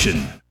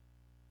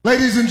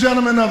Ladies and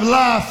gentlemen of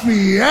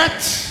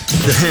Lafayette,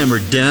 the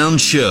Hammered Down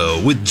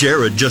Show with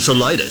Jared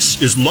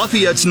Jusselitis is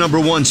Lafayette's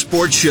 #1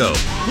 sports show.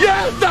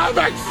 Yes, I'm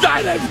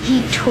excited!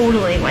 He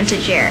totally went to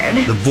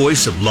Jared. The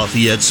voice of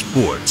Lafayette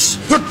sports.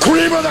 The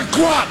cream of the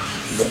crop!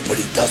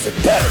 Nobody does it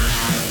better.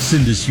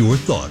 Send us your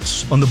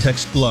thoughts on the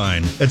text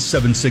line at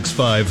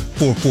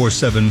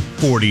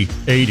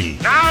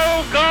 765-447-4080.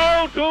 Now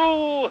go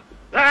to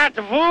that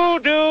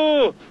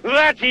voodoo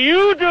that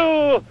you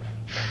do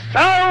so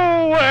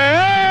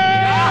well.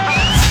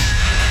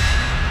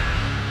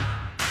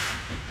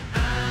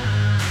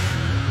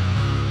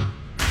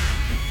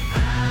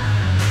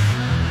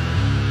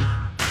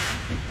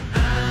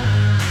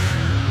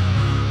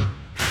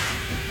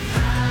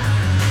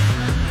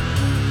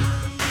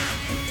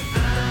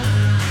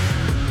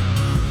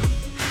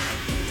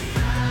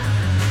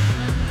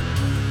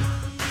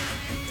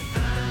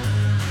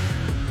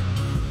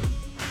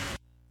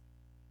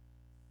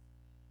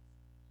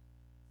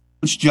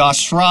 Coach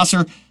Josh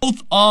Strasser,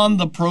 both on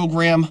the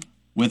program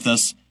with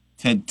us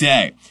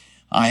today.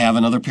 I have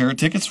another pair of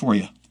tickets for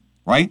you,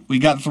 right? We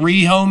got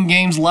 3 home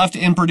games left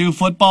in Purdue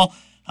football.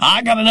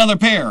 I got another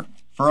pair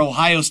for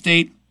Ohio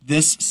State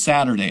this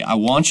Saturday. I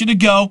want you to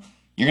go.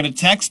 You're going to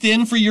text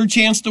in for your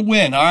chance to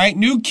win, all right?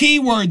 New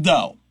keyword,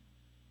 though.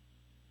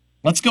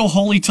 Let's go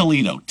Holy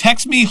Toledo.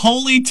 Text me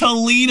Holy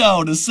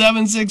Toledo to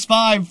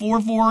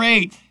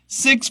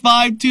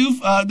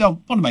 765-448-6525.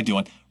 No, what am I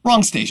doing?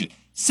 Wrong station.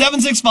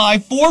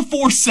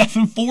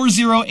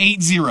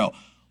 765-447-4080.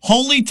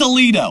 Holy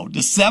Toledo to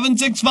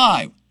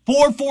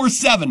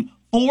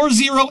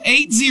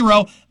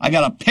 765-447-4080. I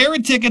got a pair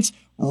of tickets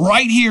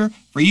right here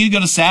for you to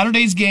go to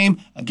Saturday's game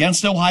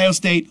against Ohio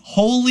State.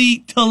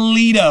 Holy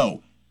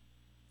Toledo.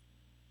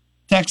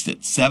 Text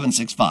it,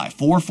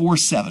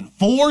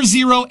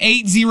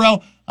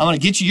 765-447-4080. I'm going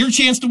to get you your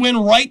chance to win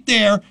right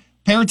there.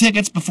 Pair of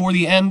tickets before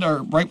the end,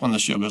 or right when the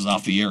show goes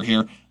off the air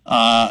here.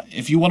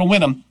 If you want to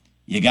win them,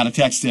 you got to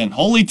text in.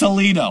 Holy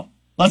Toledo.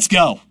 Let's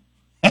go.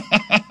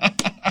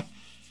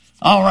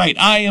 All right.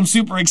 I am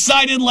super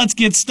excited. Let's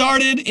get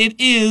started. It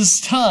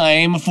is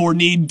time for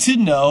Need to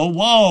Know.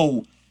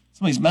 Whoa.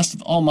 Somebody's messed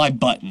with all my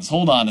buttons.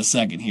 Hold on a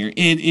second here.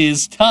 It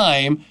is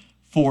time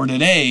for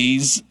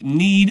today's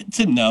Need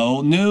to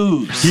Know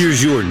news.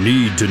 Here's your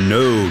Need to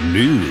Know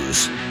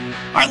news. All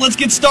right, let's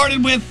get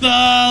started with,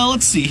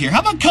 let's see here.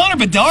 How about Connor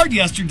Bedard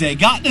yesterday?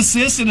 Got an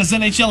assist in his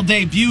NHL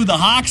debut. The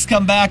Hawks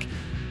come back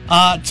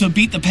to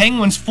beat the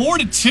Penguins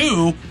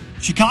 4-2.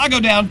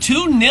 Chicago down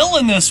 2-0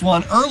 in this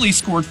one. Early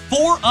scored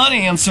 4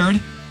 unanswered.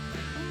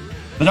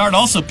 Bedard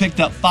also picked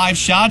up 5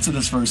 shots in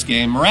this first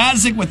game.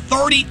 Mrazek with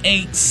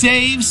 38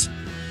 saves.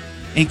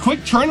 A quick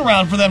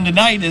turnaround for them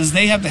tonight as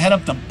they have to head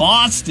up to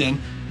Boston,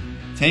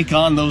 take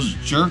on those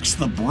jerks,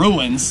 the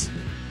Bruins,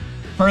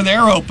 for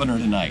their opener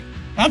tonight.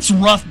 That's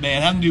rough,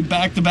 man, having to do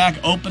back-to-back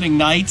opening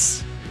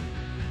nights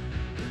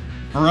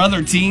for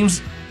other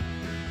teams.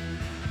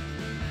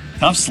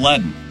 Tough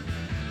sledding.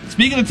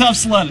 Speaking of tough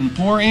sledding,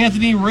 poor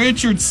Anthony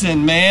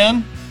Richardson,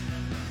 man.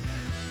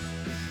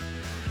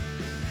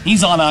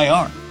 He's on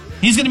IR.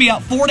 He's going to be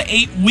out 4 to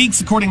 8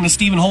 weeks, according to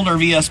Stephen Holder of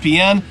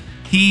ESPN.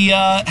 He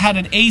had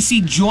an AC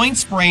joint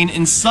sprain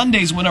in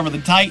Sunday's win over the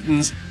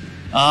Titans.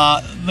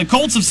 The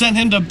Colts have sent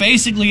him to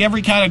basically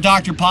every kind of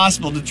doctor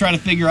possible to try to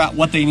figure out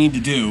what they need to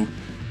do.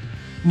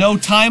 No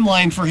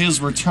timeline for his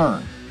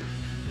return.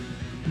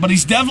 But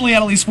he's definitely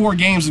at least 4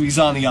 games if he's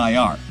on the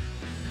IR.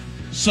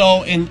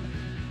 So,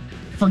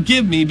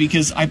 forgive me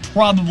because I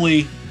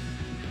probably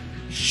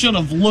should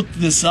have looked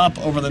this up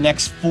over the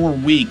next 4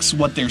 weeks,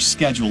 what their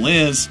schedule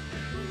is.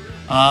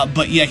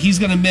 But yeah, he's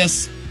going to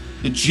miss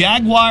the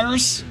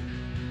Jaguars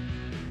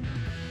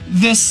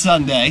this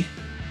Sunday.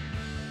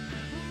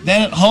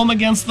 Then at home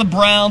against the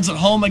Browns, at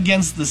home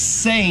against the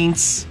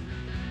Saints,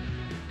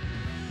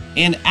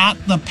 and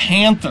at the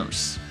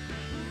Panthers.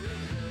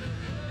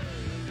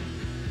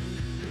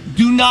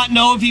 Do not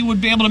know if he would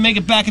be able to make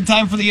it back in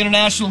time for the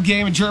international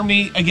game in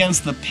Germany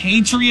against the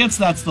Patriots.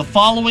 That's the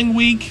following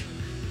week.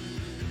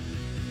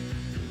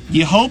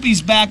 You hope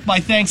he's back by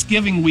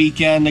Thanksgiving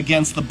weekend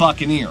against the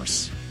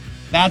Buccaneers.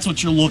 That's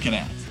what you're looking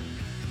at.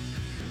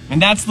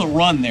 And that's the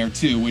run there,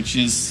 too, which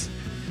is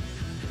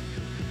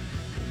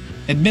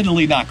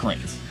admittedly not great.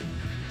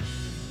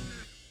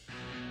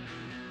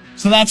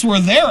 So that's where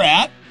they're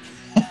at.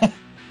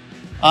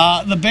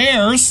 The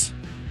Bears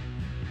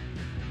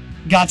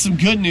got some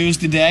good news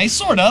today,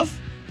 sort of.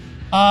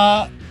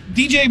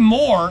 DJ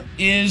Moore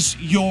is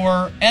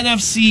your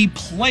NFC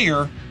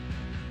Player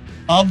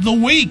of the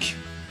Week.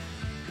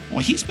 Well,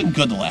 he's been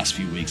good the last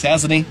few weeks,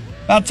 hasn't he?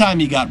 About time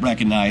he got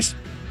recognized.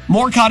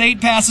 Moore caught 8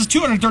 passes,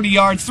 230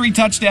 yards, 3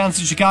 touchdowns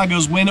in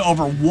Chicago's win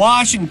over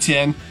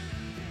Washington.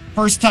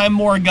 First time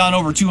Moore had gone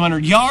over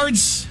 200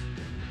 yards.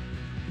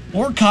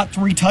 Moore caught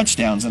 3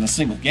 touchdowns in a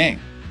single game.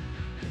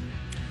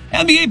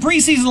 NBA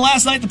preseason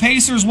last night, the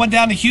Pacers went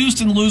down to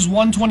Houston, lose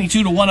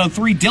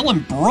 122-103.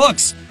 Dylan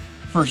Brooks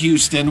for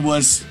Houston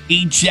was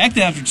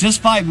ejected after just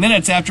 5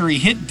 minutes after he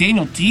hit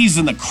Daniel Tease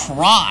in the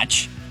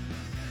crotch,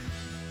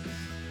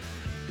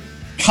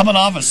 coming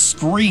off a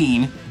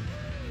screen.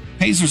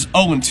 Pacers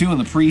 0-2 in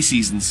the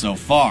preseason so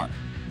far.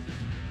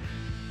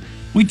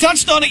 We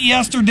touched on it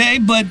yesterday,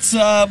 but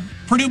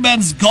Purdue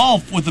men's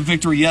golf with the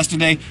victory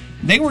yesterday.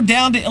 They were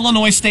down to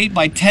Illinois State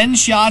by 10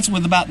 shots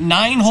with about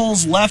 9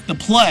 holes left to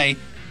play.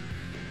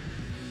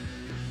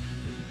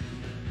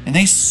 And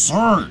they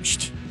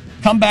surged.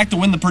 Come back to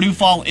win the Purdue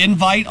Fall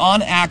Invite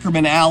on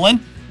Ackerman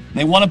Allen.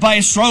 They won it by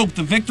a stroke.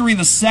 The victory,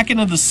 the second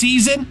of the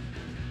season.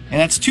 And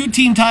that's 2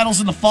 team titles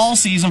in the fall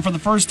season for the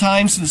first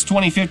time since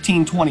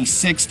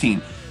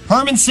 2015-2016.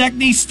 Herman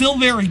Seckney still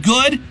very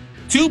good.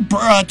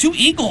 Two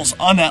eagles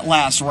on that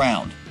last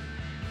round.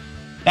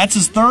 That's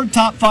his third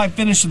top 5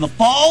 finish of the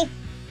fall,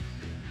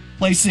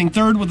 placing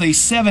third with a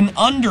 7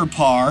 under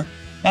par.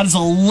 That is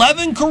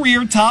 11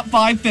 career top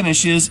 5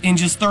 finishes in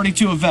just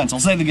 32 events. I'll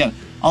say it again.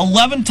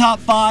 11 top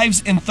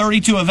 5s in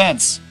 32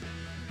 events.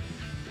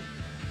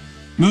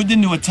 Moved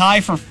into a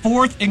tie for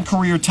 4th in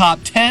career top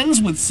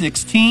 10s with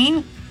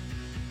 16.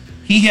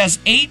 He has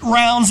 8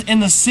 rounds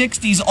in the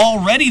 60s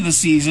already this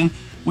season,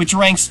 which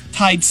ranks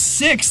tied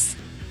 6th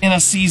in a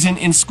season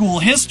in school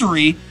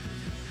history,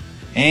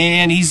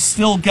 and he's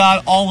still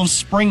got all of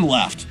spring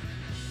left.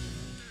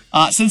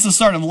 Since the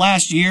start of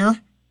last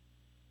year,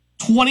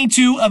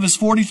 22 of his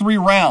 43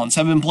 rounds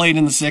have been played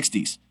in the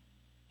 60s.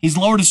 He's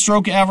lowered his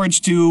stroke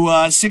average to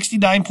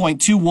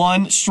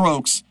 69.21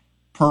 strokes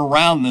per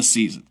round this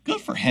season.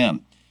 Good for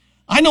him.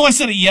 I know I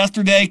said it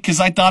yesterday because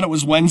I thought it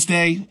was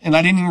Wednesday, and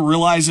I didn't even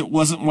realize it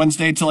wasn't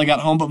Wednesday until I got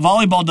home, but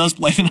volleyball does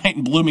play tonight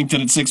in Bloomington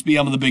at 6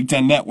 p.m. on the Big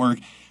Ten Network.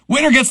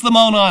 Winner gets the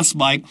moan on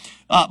Spike.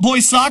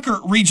 Boys soccer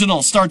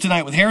regional start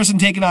tonight with Harrison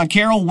taking on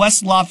Carroll.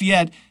 West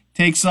Lafayette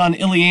takes on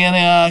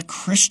Ileana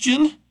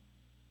Christian.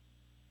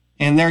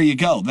 And there you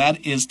go.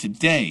 That is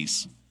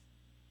today's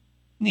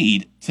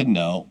Need to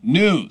Know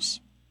news.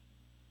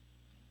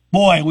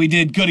 Boy, we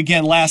did good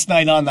again last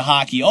night on the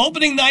hockey.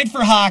 Opening night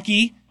for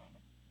hockey.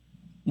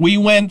 We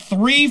went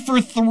 3 for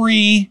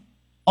 3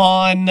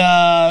 on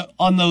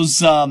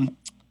those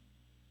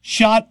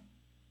shot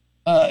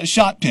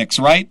picks,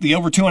 right? The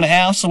over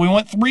 2.5. So we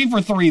went 3 for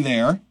 3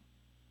 there.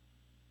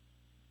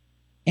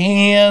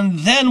 And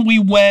then we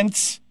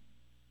went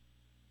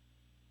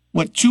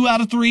 2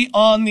 out of 3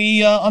 on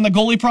the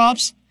goalie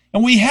props?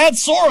 And we had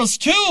Soros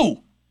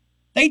too.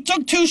 They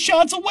took 2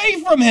 shots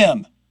away from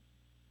him.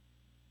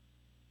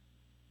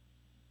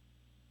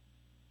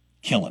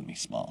 Killing me,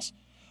 Smalls.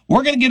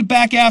 We're going to get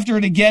back after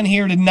it again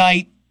here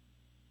tonight.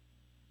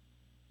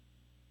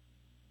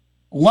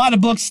 A lot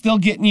of books still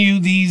getting you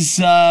these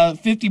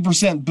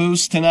 50%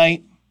 boosts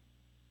tonight.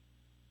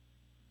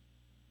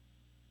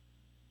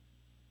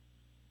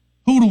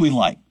 Who do we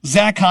like?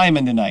 Zach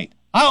Hyman tonight.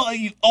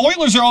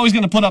 Oilers are always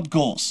going to put up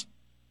goals.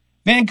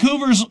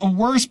 Vancouver's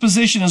worst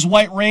position is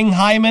White Ring.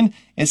 Hyman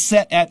is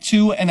set at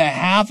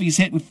 2.5. He's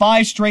hitting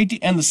 5 straight to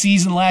end the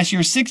season last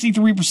year.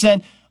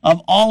 63% of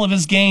all of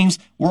his games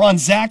were on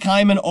Zach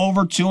Hyman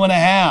over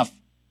 2.5.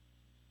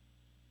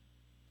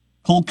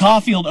 Cole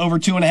Caulfield over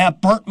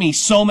 2.5 burnt me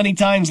so many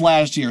times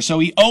last year, so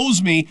he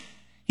owes me.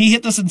 He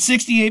hit this in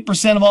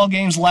 68% of all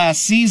games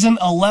last season,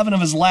 11 of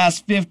his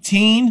last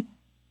 15.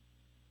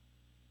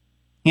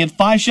 He had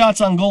 5 shots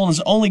on goal in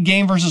his only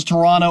game versus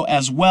Toronto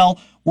as well.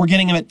 We're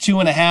getting him at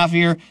 2.5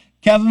 here.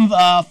 Kevin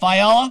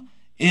Fiala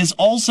is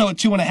also at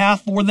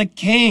 2.5 for the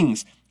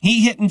Kings.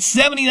 He hit in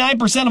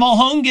 79% of all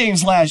home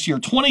games last year,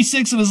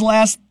 26 of his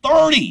last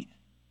 30.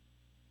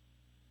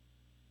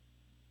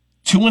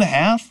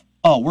 2.5?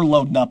 Oh, we're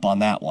loading up on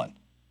that one.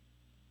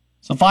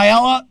 So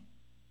Fiala,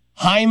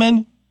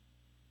 Hyman,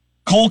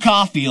 Cole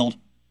Caulfield,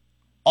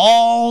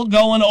 all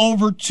going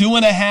over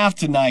 2.5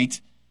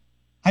 tonight.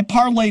 I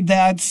parlayed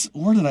that.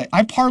 Where did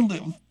I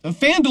parlayed.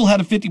 FanDuel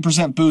had a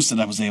 50% boost that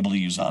I was able to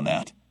use on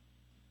that.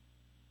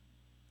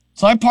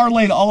 So I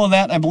parlayed all of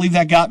that, and I believe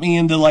that got me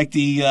into like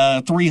the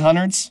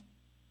 300s.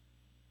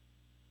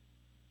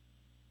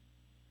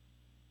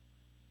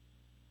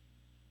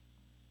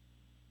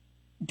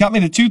 Got me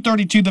to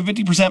 232. The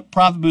 50%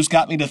 profit boost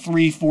got me to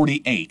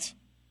 348.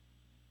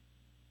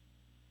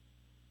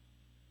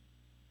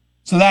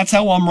 So that's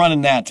how I'm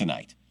running that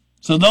tonight.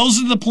 So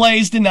those are the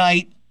plays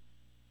tonight.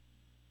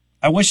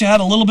 I wish I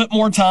had a little bit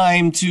more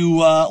time to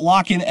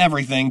lock in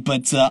everything,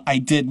 but I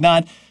did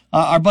not.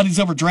 Our buddies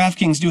over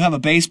DraftKings do have a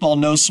baseball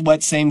no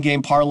sweat same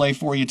game parlay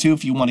for you too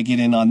if you want to get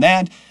in on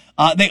that.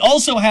 They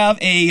also have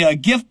a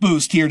gift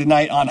boost here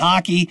tonight on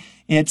hockey.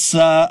 It's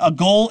a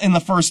goal in the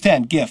first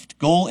 10 gift,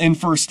 goal in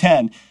first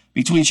 10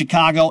 between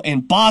Chicago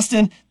and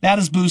Boston. That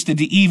is boosted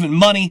to even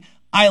money.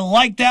 I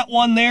like that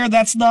one there.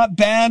 That's not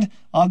bad.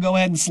 I'll go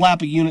ahead and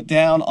slap a unit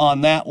down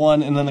on that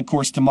one. And then, of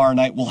course, tomorrow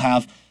night we'll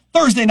have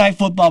Thursday night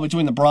football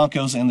between the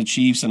Broncos and the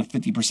Chiefs and a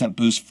 50%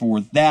 boost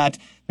for that.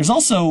 There's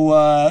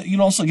also, you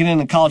can also get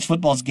into college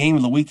football's game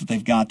of the week that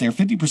they've got there.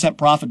 50%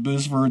 profit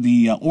boost for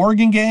the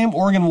Oregon game,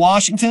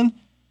 Oregon-Washington.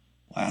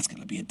 Wow, that's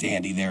going to be a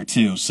dandy there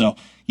too. So,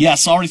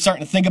 yes, already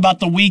starting to think about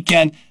the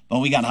weekend, but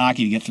we got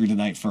hockey to get through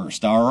tonight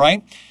first. All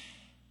right.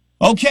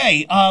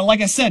 Okay,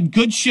 like I said,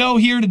 good show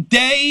here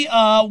today.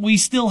 We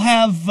still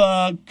have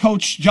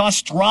Coach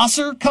Josh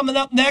Strasser coming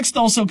up next.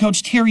 Also,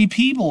 Coach Terry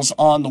Peebles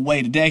on the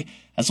way today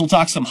as we'll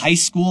talk some high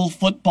school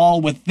football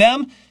with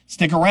them.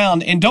 Stick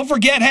around. And don't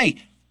forget, hey,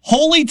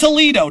 Holy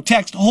Toledo.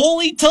 Text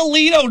Holy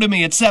Toledo to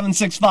me at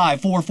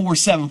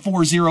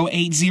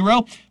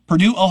 765-447-4080.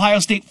 Purdue, Ohio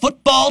State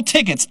football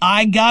tickets.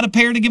 I got a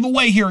pair to give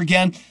away here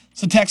again.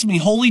 So text me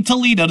Holy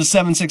Toledo to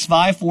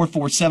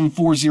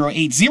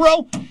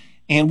 765-447-4080.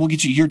 And we'll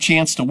get you your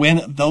chance to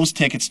win those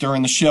tickets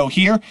during the show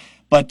here.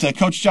 But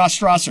Coach Josh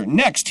Strasser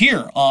next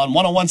here on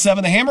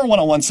 101.7 The Hammer,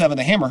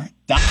 101.7thehammer.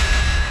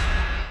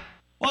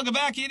 Welcome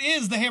back. It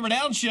is the Hammer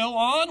Down Show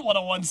on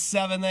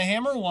 101.7 The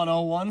Hammer,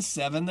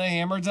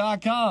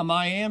 101.7thehammer.com.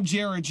 I am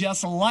Jared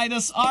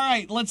Jesselaitis. All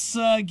right, let's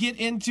get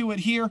into it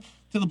here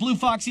to the Blue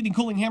Fox Heating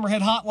Cooling Hammerhead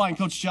Hotline.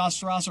 Coach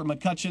Josh Strasser,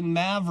 McCutcheon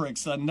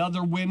Mavericks.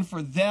 Another win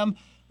for them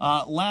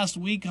last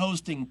week,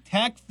 hosting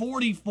Tech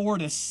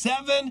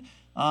 44-7.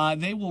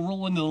 They will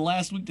roll into the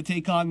last week to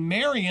take on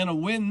Marion. A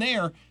win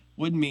there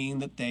would mean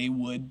that they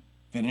would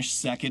finish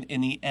second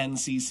in the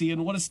NCC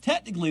in what is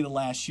technically the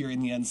last year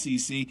in the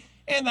NCC.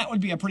 And that would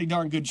be a pretty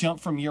darn good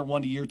jump from year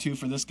one to year two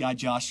for this guy,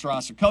 Josh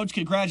Strasser. Coach,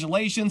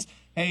 congratulations.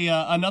 Hey,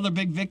 another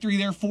big victory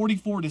there,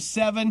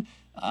 44-7.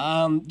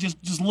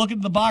 Just look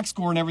at the box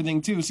score and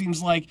everything, too.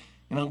 Seems like,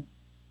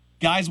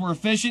 guys were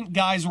efficient.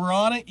 Guys were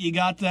on it. You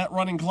got that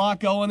running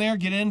clock going there.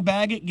 Get in,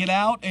 bag it, get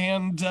out,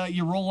 and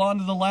you roll on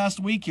to the last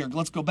week here.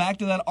 Let's go back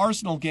to that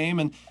Arsenal game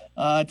and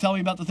tell me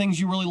about the things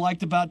you really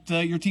liked about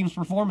your team's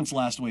performance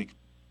last week.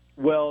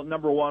 Well,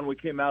 number one, we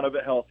came out of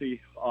it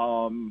healthy.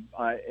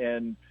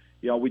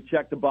 We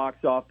checked the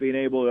box off, being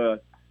able to,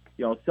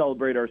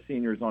 celebrate our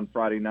seniors on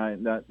Friday night.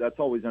 And that's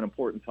always an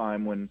important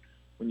time when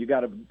you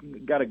got a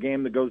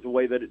game that goes the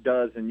way that it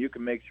does, and you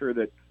can make sure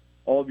that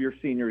all of your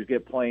seniors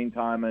get playing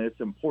time, and it's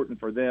important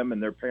for them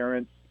and their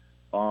parents.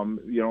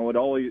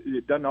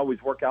 It doesn't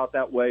always work out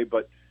that way,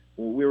 but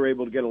we were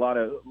able to get a lot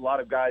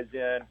of guys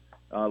in,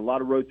 a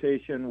lot of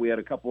rotation. We had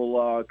a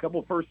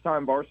couple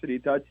first-time varsity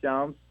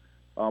touchdowns.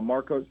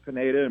 Marcos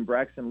Pineda and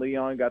Braxton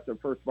Leon got their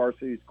first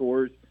varsity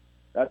scores.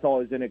 That's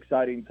always an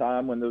exciting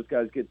time when those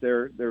guys get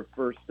their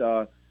first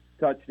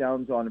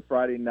touchdowns on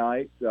Friday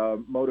night,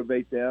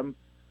 motivate them.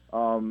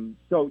 It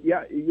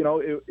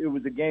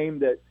was a game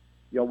that,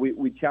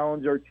 we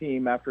challenged our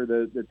team after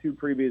the two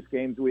previous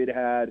games we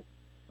had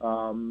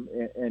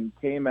and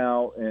came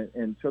out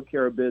and took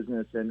care of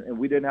business, and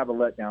we didn't have a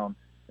letdown.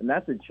 And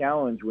that's a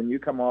challenge when you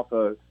come off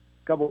a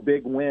couple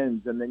big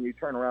wins and then you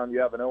turn around and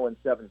you have an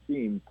 0-7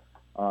 team.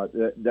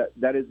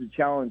 That is a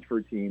challenge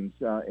for teams,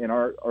 and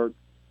our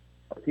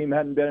team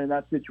hadn't been in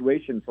that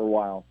situation for a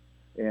while.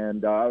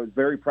 And I was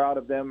very proud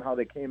of them, how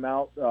they came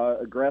out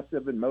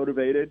aggressive and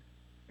motivated.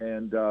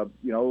 And,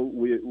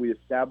 we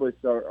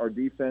established our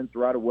defense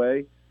right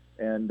away.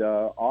 And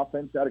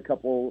offense had a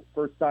couple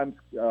first-time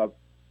the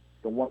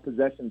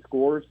one-possession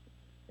scores.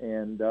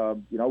 And,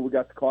 we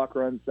got the clock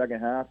run second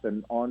half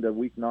and on to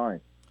week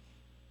 9.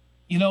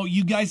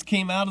 You guys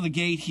came out of the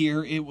gate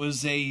here. It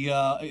was a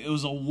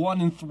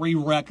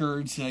 1-3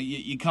 record.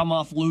 You come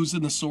off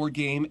losing the Sword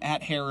game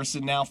at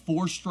Harrison. Now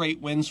 4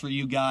 straight wins for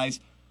you guys.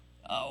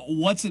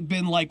 What's it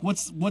been like?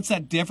 What's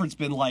that difference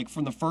been like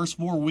from the first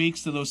 4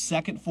 weeks to those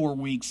second 4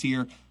 weeks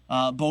here,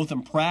 both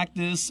in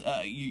practice,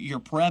 your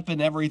prep,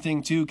 and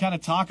everything too? Kind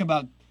of talk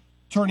about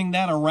turning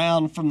that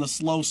around from the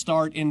slow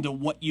start into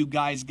what you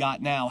guys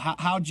got now.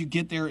 How'd you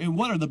get there, and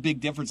what are the big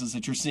differences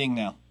that you're seeing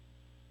now?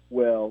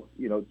 Well,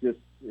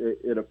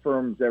 it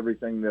affirms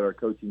everything that our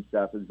coaching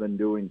staff has been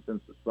doing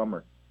since the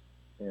summer.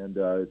 And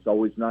it's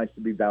always nice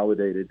to be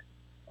validated.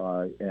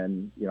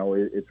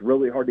 It's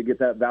really hard to get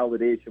that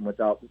validation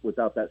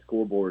without that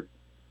scoreboard.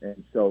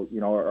 And so,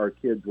 our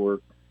kids were,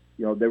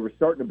 they were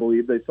starting to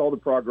believe. They saw the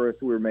progress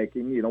we were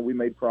making. We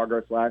made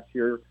progress last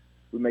year.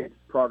 We made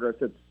progress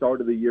at the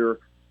start of the year.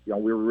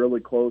 We were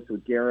really close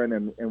with Guerin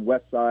and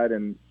Westside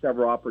and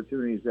several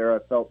opportunities there. I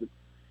felt the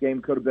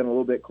game could have been a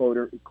little bit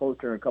closer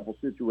in a couple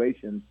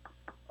situations.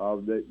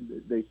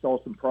 They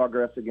saw some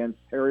progress against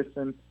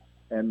Harrison,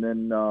 and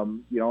then,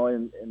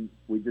 and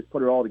we just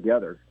put it all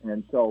together.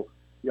 And so,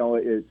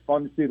 it's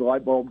fun to see the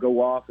light bulb go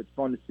off. It's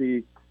fun to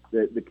see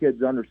the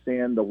kids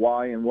understand the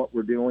why and what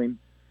we're doing.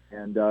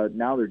 And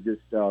now they're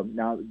just,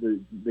 now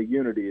the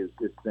unity has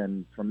just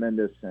been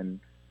tremendous. And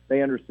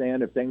they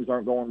understand if things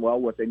aren't going well,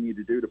 what they need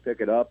to do to pick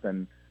it up.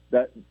 And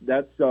that's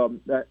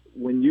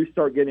when you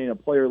start getting a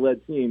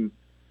player-led team,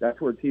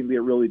 that's where teams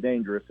get really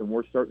dangerous. And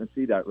we're starting to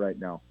see that right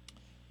now.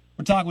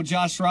 We're talking with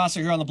Josh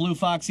Strasser here on the Blue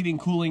Fox Heating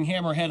Cooling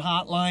Hammerhead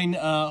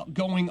Hotline,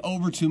 going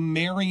over to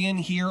Marion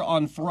here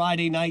on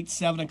Friday night,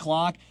 7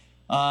 o'clock,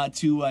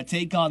 to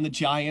take on the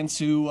Giants,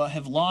 who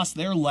have lost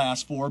their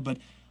last 4. But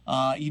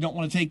you don't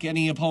want to take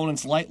any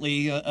opponents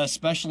lightly,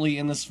 especially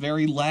in this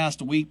very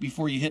last week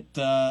before you hit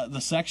the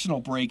sectional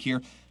break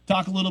here.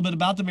 Talk a little bit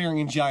about the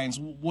Marion Giants.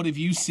 What have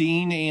you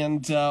seen,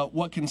 and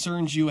what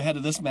concerns you ahead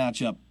of this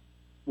matchup?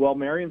 Well,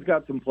 Marion's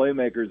got some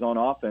playmakers on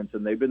offense,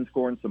 and they've been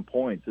scoring some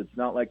points. It's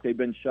not like they've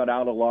been shut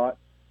out a lot.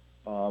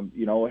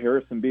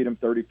 Harrison beat them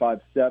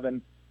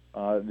 35-7.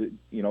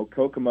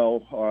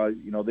 Kokomo,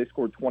 they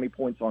scored 20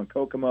 points on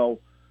Kokomo.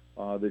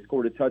 They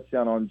scored a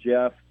touchdown on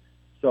Jeff.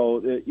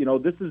 So,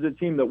 this is a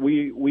team that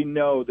we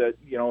know that,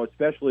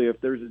 especially if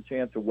there's a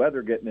chance of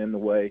weather getting in the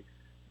way,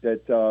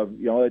 that,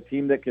 a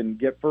team that can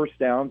get first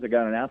downs. They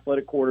got an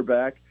athletic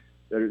quarterback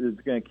that is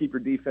going to keep your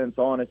defense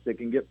honest. They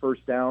can get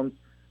first downs,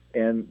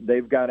 and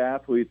they've got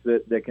athletes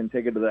that can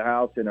take it to the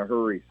house in a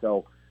hurry.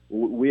 So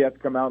we have to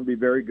come out and be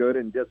very good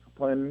and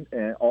disciplined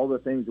and all the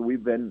things that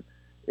we've been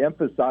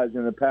emphasizing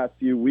in the past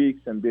few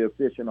weeks and be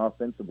efficient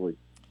offensively.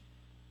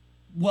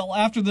 Well,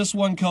 after this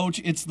one, Coach,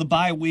 it's the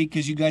bye week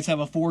because you guys have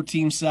a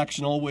 4-team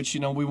sectional, which,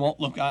 we won't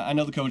look – I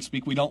know the coach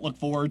speak. We don't look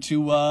forward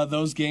to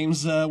those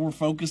games. We're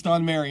focused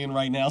on Marion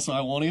right now, so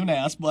I won't even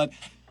ask. But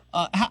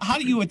how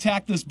do you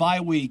attack this bye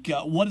week?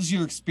 What has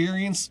your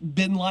experience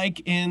been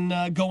like in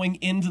going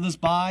into this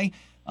bye?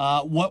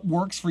 What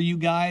works for you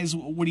guys?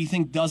 What do you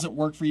think doesn't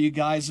work for you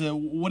guys?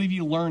 What have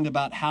you learned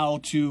about how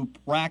to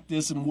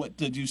practice and what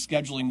to do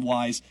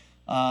scheduling-wise,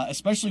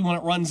 especially when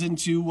it runs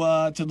into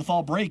to the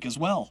fall break as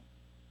well?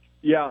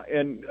 Yeah,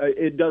 and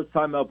it does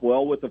time up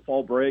well with the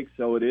fall break,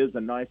 so it is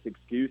a nice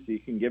excuse. You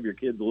can give your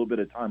kids a little bit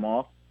of time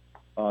off.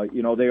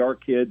 They are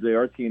kids. They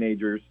are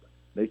teenagers.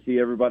 They see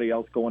everybody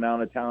else going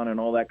out of town and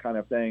all that kind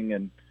of thing,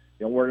 and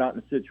we're not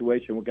in a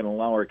situation we're going to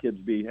allow our kids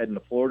to be heading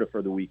to Florida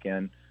for the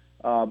weekend.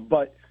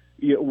 But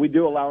we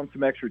do allow them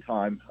some extra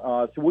time.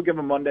 So we'll give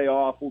them Monday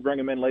off. We'll bring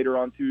them in later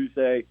on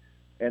Tuesday,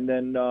 and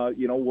then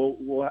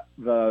we'll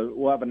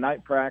have a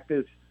night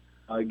practice.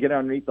 Get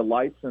underneath the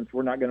lights since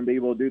we're not going to be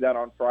able to do that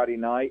on Friday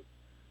night.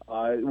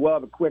 We'll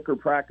have a quicker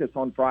practice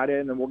on Friday,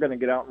 and then we're going to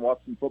get out and watch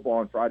some football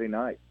on Friday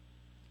night.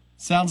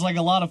 Sounds like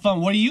a lot of fun.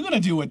 What are you going to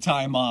do with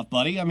time off,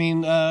 buddy? I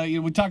mean,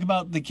 we talk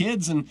about the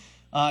kids and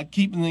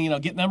keeping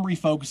getting them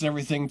refocused and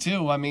everything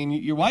too. I mean,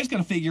 your wife's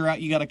going to figure out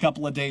you got a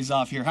couple of days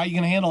off here. How are you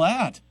going to handle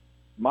that?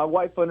 My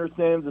wife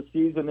understands the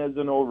season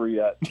isn't over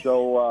yet,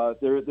 so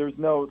there's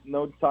no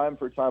time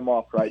for time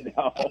off right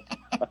now.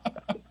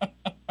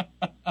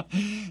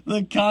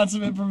 The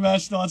consummate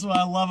professional. That's what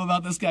I love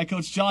about this guy,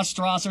 Coach Josh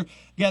Strasser.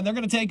 Again, they're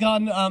going to take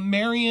on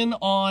Marion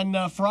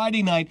on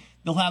Friday night.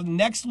 They'll have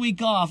next week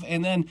off,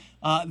 and then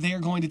they are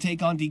going to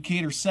take on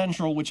Decatur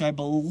Central, which I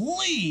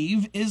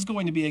believe is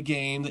going to be a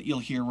game that you'll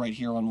hear right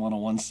here on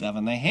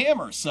 101.7 The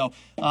Hammer. So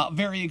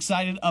very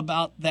excited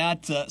about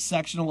that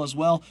sectional as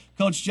well.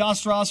 Coach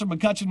Josh Strasser,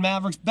 McCutcheon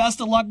Mavericks, best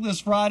of luck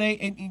this Friday.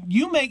 And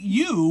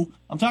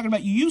I'm talking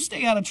about you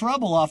stay out of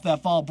trouble off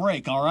that fall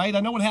break, all right? I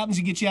know what happens,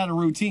 you get you out of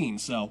routine,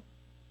 so.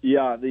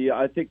 Yeah,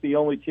 I think the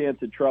only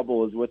chance of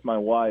trouble is with my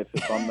wife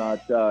if I'm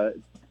not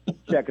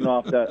checking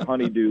off that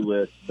honey-do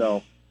list.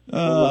 So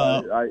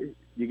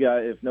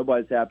if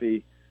nobody's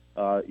happy,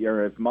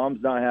 if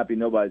mom's not happy,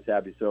 nobody's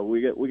happy. So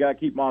we got to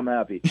keep mom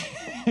happy.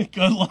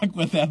 Good luck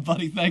with that,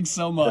 buddy. Thanks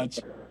so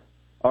much.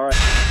 All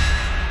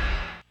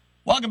right.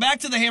 Welcome back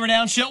to the Hammer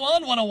Down Show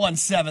on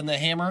 101.7 The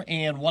Hammer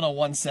and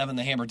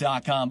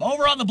 101.7thehammer.com.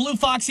 Over on the Blue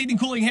Fox Heating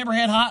Cooling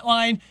Hammerhead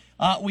Hotline,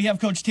 we have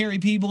Coach Terry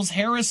Peebles.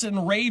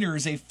 Harrison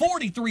Raiders, a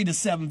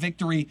 43-7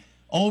 victory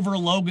over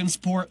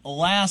Logansport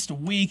last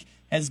week,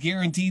 has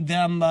guaranteed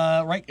them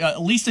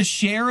at least a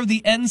share of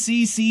the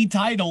NCC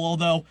title,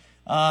 although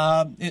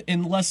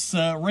unless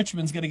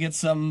Richmond's going to get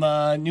some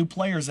new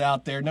players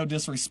out there, no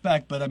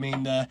disrespect, but I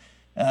mean,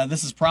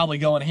 this is probably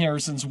going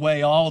Harrison's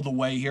way all the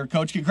way here.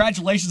 Coach,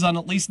 congratulations on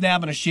at least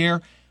nabbing a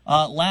share.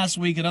 Last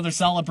week, another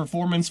solid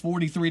performance,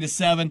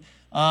 43-7.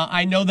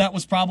 I know that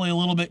was probably a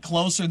little bit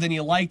closer than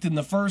you liked in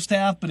the first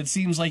half, but it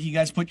seems like you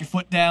guys put your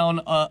foot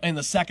down in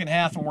the second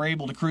half and were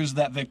able to cruise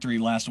that victory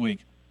last week.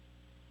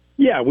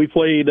 Yeah, we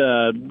played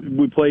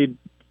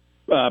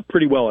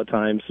pretty well at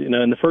times. In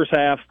the first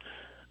half,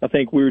 I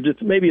think we were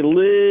just maybe a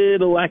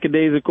little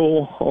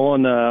lackadaisical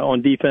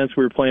on defense.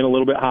 We were playing a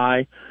little bit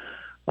high.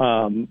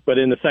 But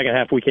in the second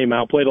half, we came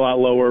out, played a lot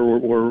lower.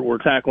 We're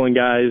tackling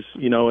guys,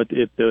 at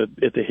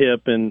the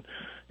hip and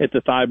at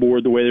the thigh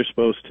board the way they're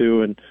supposed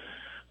to, and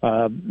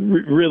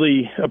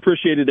really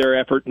appreciated their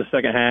effort in the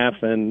second half,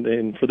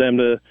 and for them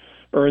to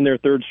earn their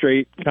third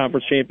straight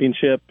conference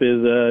championship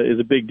is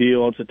a big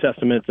deal. It's a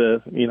testament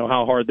to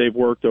how hard they've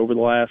worked over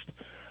the last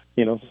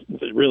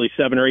really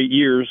 7 or 8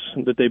 years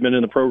that they've been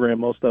in the program,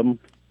 most of them.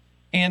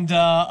 And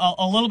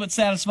a little bit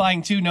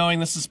satisfying, too, knowing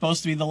this is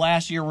supposed to be the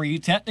last year where you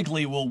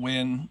technically will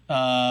win,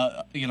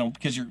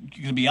 because you're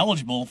going to be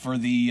eligible for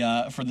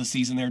the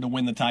season there to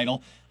win the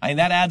title. I mean,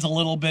 that adds a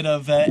little bit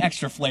of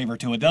extra flavor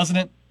to it, doesn't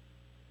it?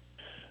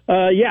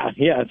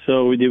 Yeah.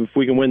 So if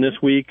we can win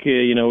this week,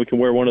 we can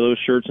wear one of those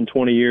shirts in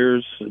 20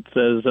 years. It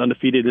says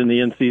undefeated in the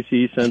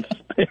NCC since,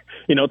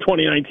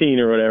 2019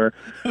 or whatever.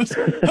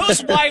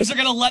 Whose wives are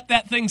going to let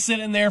that thing sit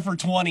in there for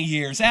 20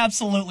 years?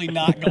 Absolutely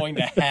not going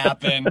to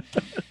happen.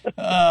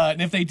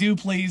 And if they do,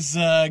 please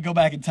go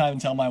back in time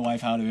and tell my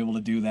wife how to be able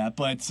to do that.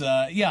 But,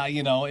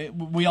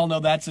 we all know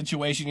that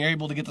situation. You're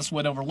able to get this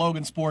win over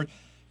Logansport.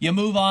 You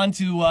move on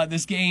to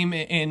this game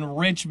in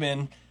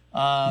Richmond.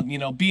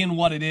 Being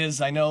what it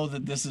is, I know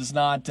that this is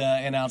not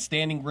an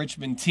outstanding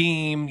Richmond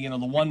team. The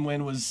one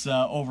win was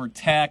over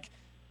Tech.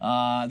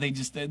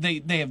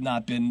 They have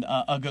not been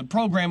a good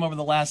program over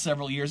the last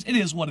several years. It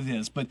is what it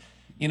is. But,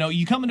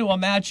 you come into a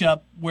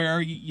matchup where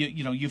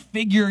you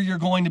figure you're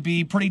going to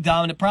be pretty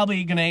dominant,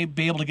 probably going to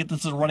be able to get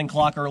this to the running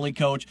clock early,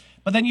 Coach.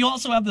 But then you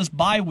also have this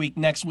bye week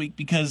next week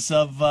because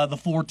of the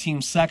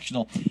 4-team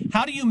sectional.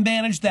 How do you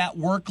manage that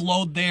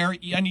workload there?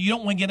 I mean, you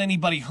don't want to get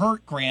anybody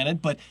hurt,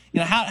 granted, but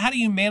how do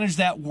you manage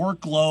that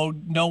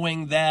workload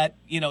knowing that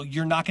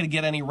you're not going to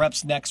get any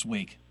reps next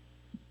week?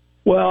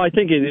 Well, I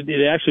think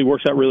it actually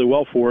works out really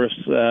well for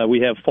us.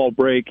 We have fall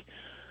break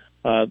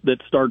that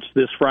starts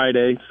this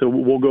Friday, so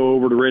we'll go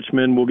over to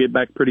Richmond. We'll get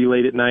back pretty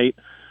late at night.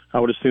 I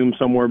would assume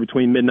somewhere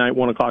between midnight,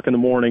 1 o'clock in the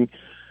morning.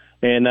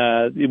 And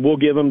we'll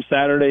give them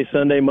Saturday,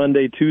 Sunday,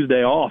 Monday,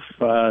 Tuesday off.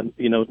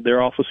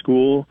 They're off of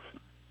school.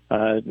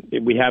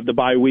 We have the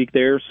bye week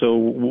there, so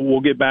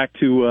we'll get back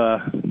to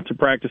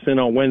practicing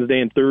on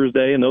Wednesday and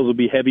Thursday, and those will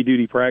be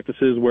heavy-duty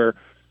practices where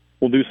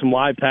we'll do some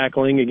live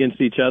tackling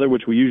against each other,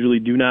 which we usually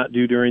do not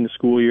do during the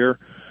school year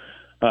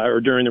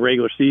or during the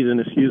regular season,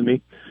 excuse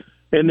me.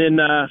 And then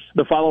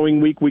the following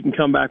week, we can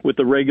come back with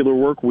the regular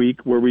work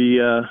week where we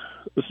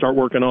start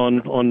working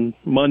on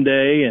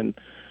Monday, and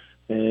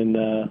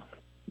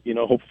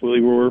hopefully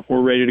we're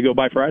ready to go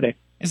by Friday.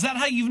 Is that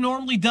how you've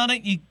normally done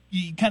it?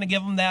 You kind of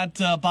give them that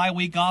bye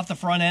week off the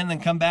front end, then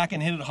come back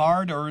and hit it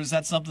hard, or is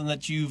that something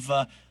that you've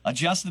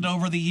adjusted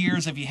over the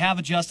years? If you have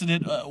adjusted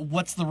it,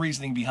 what's the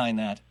reasoning behind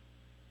that?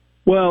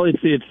 Well, it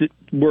depends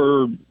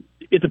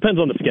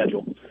on the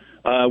schedule.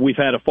 We've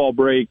had a fall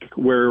break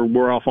where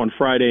we're off on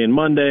Friday and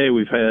Monday.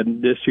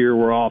 This year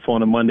we're off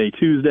on a Monday,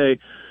 Tuesday.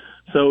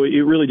 So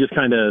it really just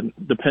kind of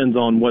depends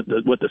on what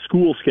the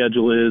school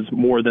schedule is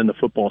more than the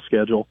football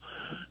schedule.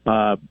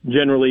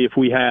 Generally, if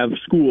we have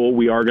school,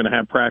 we are going to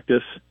have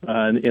practice,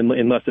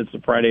 unless it's a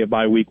Friday of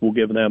bye week. We'll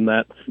give them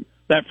that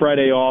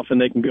Friday off,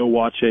 and they can go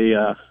watch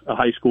a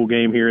high school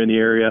game here in the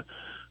area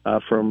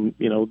from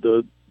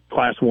the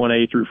Class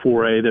 1A through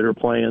 4A that are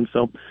playing.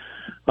 So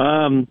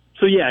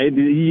yeah,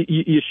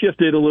 you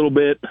shift it a little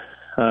bit,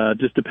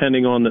 just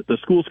depending on the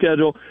school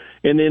schedule,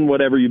 and then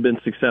whatever you've been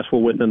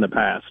successful with in the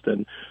past.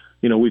 And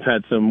we've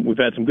had some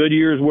good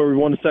years where we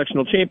won the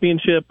sectional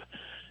championship,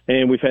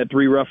 and we've had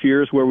 3 rough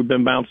years where we've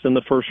been bounced in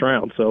the first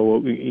round. So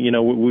we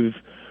know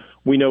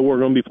we're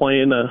going to be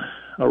playing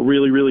a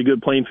really, really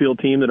good Plainfield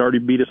team that already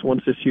beat us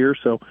once this year.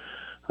 So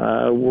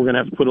we're going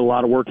to have to put a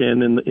lot of work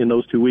in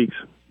those 2 weeks.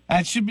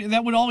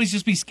 That would always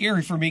just be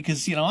scary for me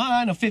because,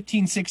 I know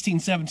 15, 16,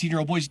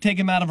 17-year-old boys, you take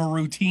them out of a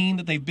routine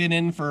that they've been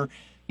in for,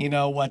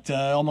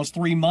 almost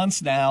 3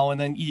 months now,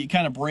 and then you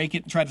kind of break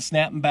it and try to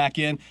snap them back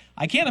in.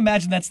 I can't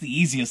imagine that's the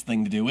easiest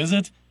thing to do, is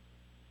it?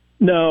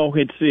 No,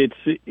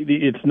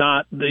 it's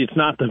not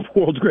the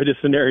world's greatest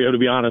scenario, to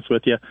be honest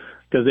with you,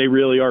 because they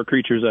really are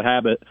creatures of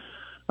habit.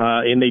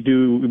 And they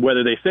do,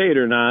 whether they say it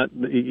or not,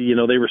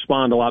 they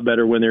respond a lot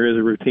better when there is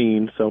a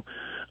routine. So,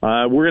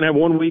 we're going to have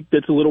 1 week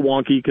that's a little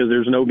wonky because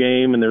there's no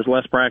game and there's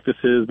less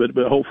practices, but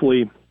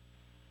hopefully,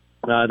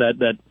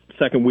 that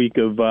second week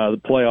of the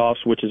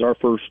playoffs, which is our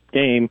first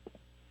game,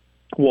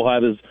 we'll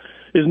have as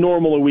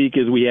normal a week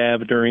as we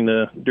have during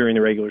the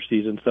regular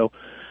season. So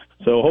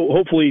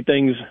hopefully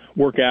things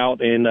work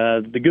out. And,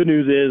 the good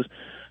news is,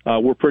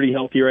 we're pretty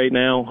healthy right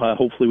now.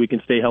 Hopefully we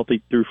can stay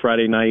healthy through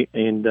Friday night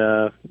and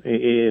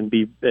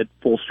be at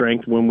full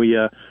strength when we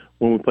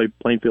play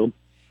Plainfield.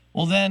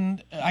 Well,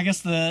 then, I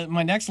guess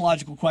my next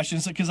logical question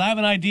is, because I have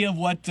an idea of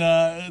what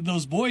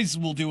those boys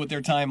will do with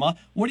their time off.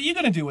 What are you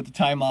going to do with the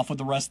time off with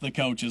the rest of the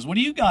coaches? What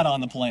do you got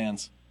on the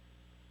plans?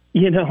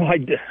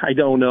 I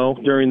don't know.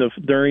 During the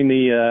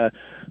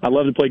I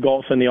love to play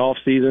golf in the off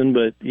season,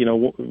 but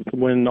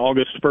when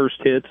August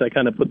 1st hits, I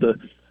kind of put the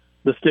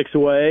sticks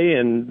away,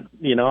 and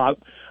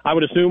I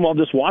would assume I'll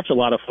just watch a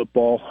lot of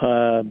football.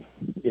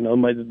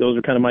 Those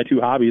are kind of my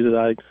 2 hobbies.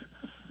 That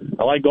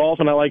I like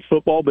golf and I like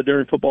football, but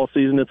during football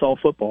season, it's all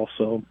football.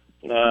 So,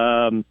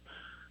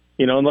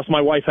 unless my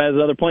wife has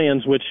other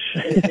plans, which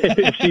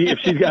if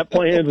she's got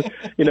plans,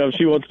 if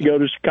she wants to go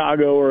to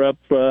Chicago or up,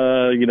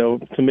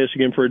 to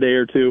Michigan for a day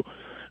or 2,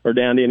 or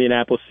down to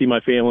Indianapolis to see my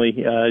family.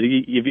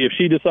 If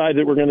she decides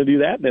that we're going to do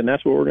that, then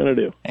that's what we're going to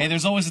do. Hey,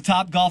 there's always a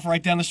Top Golf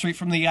right down the street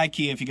from the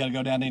IKEA if you got to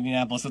go down to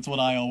Indianapolis. That's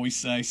what I always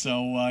say.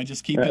 So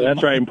just keep it in That's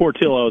mind. right. And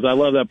Portillo's. I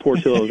love that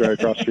Portillo's right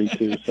across the street,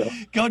 too. So.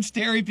 Coach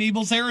Terry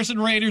Peebles, Harrison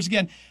Raiders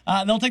again.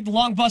 They'll take the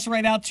long bus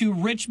right out to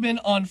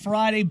Richmond on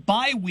Friday,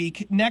 bye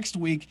week next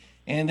week,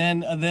 and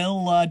then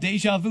they'll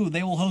deja vu.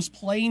 They will host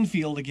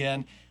Plainfield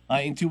again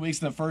in 2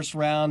 weeks in the first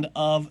round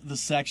of the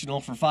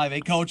sectional for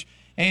 5A. Coach,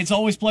 hey, it's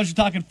always a pleasure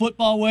talking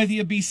football with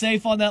you. Be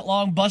safe on that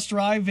long bus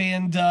drive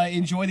and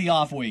enjoy the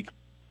off week.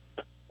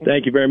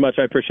 Thank you very much.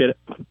 I appreciate it.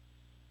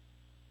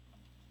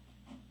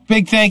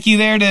 Big thank you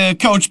there to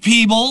Coach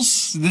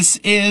Peebles. This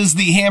is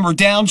the Hammer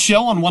Down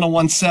Show on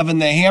 101.7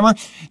 The Hammer.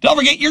 Don't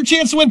forget your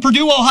chance to win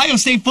Purdue Ohio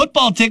State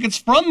football tickets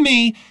from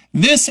me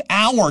this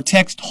hour.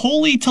 Text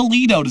Holy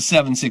Toledo to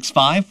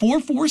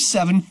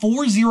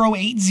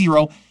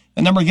 765-447-4080.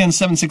 The number again,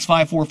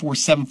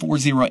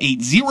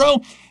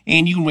 765-447-4080.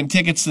 And you can win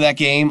tickets to that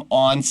game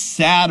on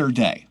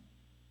Saturday.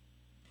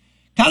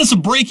 Kind of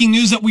some breaking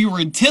news that we were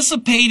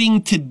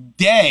anticipating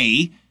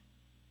today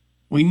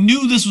We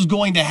knew this was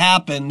going to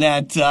happen,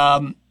 that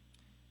the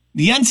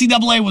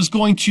NCAA was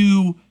going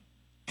to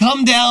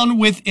come down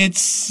with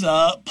its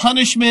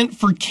punishment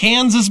for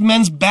Kansas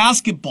men's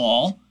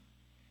basketball.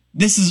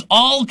 This is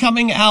all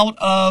coming out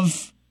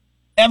of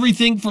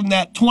everything from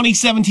that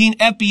 2017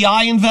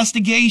 FBI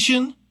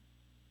investigation.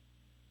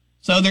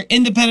 So their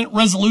independent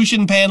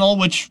resolution panel,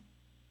 which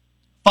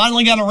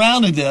finally got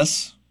around to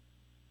this,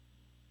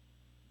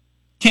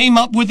 came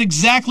up with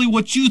exactly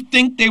what you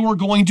think they were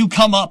going to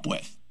come up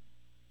with.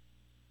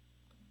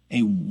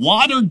 A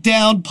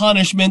watered-down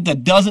punishment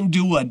that doesn't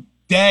do a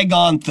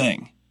daggone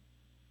thing.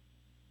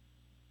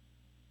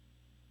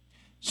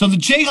 So the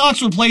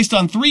Jayhawks were placed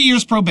on 3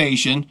 years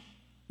probation.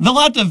 They'll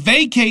have to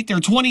vacate their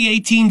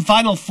 2018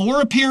 Final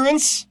Four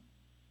appearance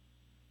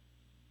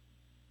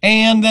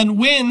and then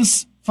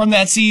wins from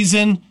that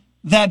season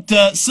that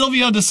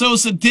Silvio De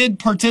Sousa did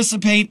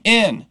participate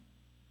in.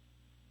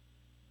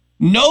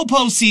 No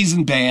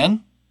postseason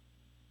ban.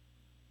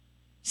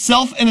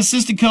 Self and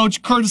assistant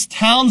coach Curtis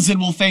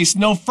Townsend will face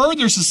no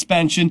further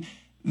suspension.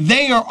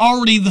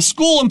 The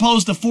school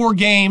imposed a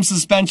 4-game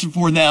suspension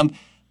for them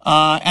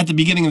at the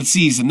beginning of the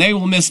season. They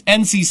will miss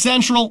NC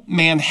Central,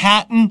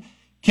 Manhattan,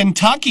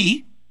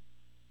 Kentucky,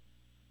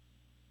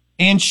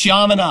 and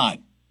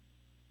Chaminade.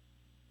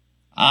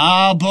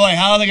 Oh boy,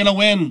 how are they going to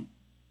win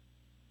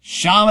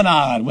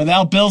Chaminade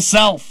without Bill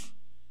Self?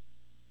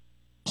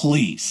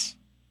 Please.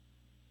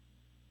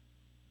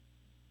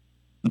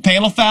 The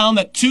panel found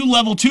that 2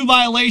 level 2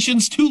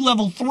 violations, 2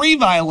 level 3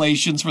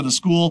 violations for the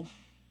school,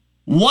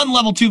 1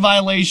 level 2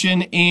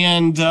 violation,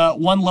 and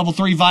 1 level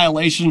 3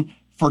 violation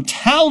for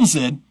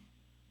Townsend,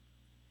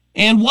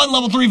 and 1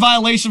 level 3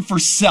 violation for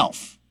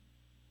Self.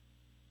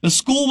 The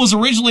school was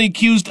originally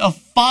accused of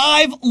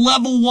 5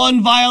 level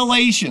 1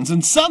 violations,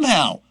 and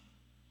somehow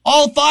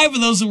all 5 of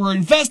those were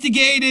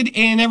investigated,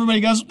 and everybody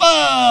goes,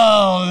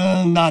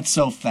 well, not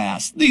so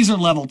fast. These are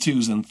level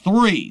 2s and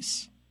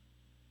 3s.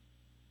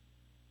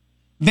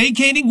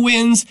 Vacating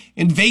wins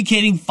and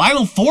vacating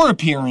Final Four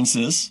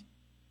appearances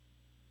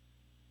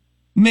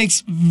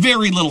makes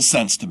very little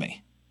sense to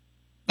me.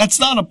 That's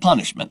not a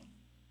punishment.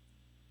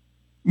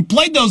 You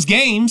played those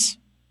games,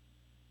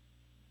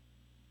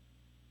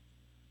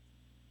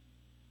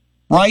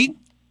 right?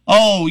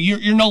 Oh,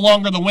 you're no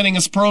longer the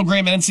winningest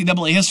program in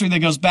NCAA history that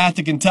goes back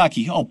to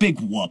Kentucky. Oh, big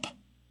whoop.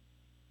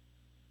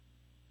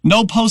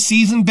 No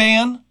postseason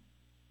ban.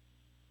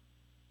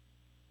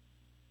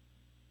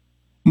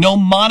 No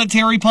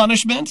monetary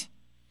punishment.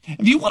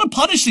 If you want to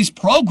punish these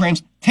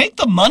programs, take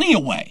the money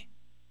away.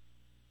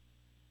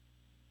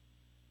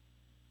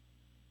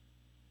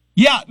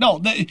 Yeah, no,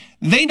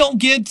 they don't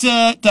get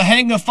to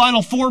hang a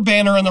Final Four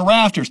banner in the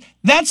rafters.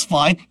 That's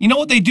fine. You know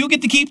what they do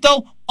get to keep,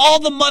 though?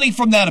 All the money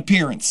from that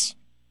appearance.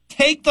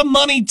 Take the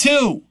money,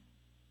 too.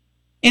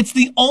 It's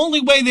the only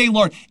way they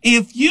learn.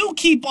 If you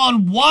keep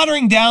on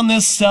watering down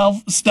this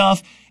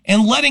stuff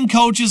and letting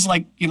coaches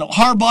like,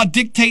 Harbaugh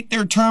dictate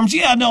their terms,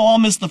 yeah, no, I'll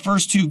miss the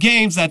first 2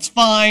 games. That's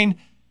fine.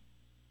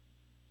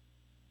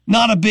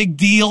 Not a big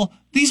deal.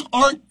 These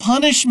aren't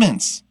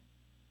punishments.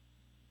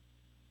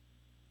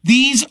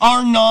 These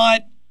are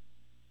not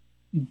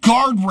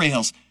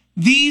guardrails.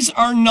 These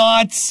are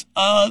not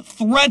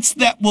threats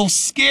that will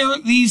scare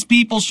these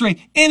people straight.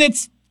 And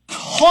it's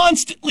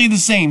constantly the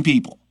same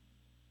people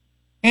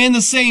and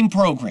the same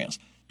programs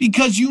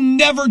because you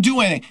never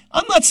do anything.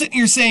 I'm not sitting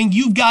here saying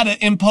you've got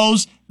to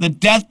impose the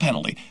death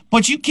penalty,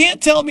 but you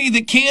can't tell me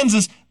that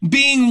Kansas,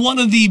 being one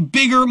of the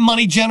bigger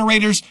money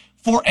generators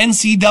for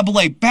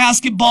NCAA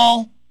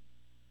basketball,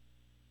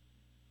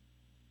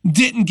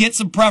 didn't get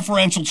some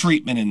preferential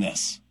treatment in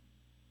this.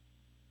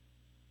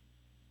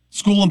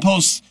 School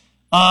imposed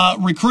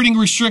recruiting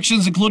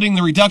restrictions, including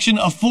the reduction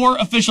of 4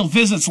 official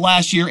visits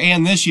last year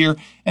and this year,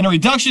 and a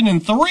reduction in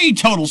 3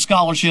 total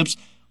scholarships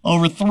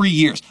over 3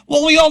 years.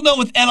 Well, we all know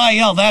with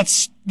NIL,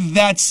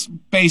 that's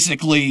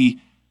basically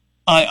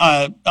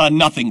a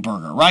nothing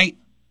burger, right?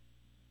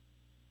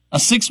 A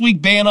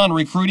 6-week ban on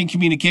recruiting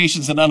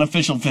communications and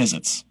unofficial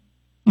visits.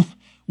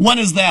 When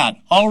is that?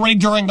 Already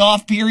during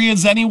off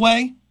periods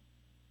anyway?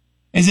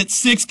 Is it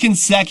 6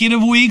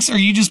 consecutive weeks? Or are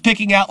you just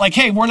picking out like,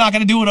 hey, we're not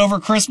going to do it over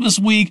Christmas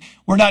week.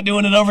 We're not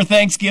doing it over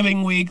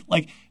Thanksgiving week.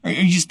 Like, are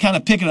you just kind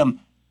of picking them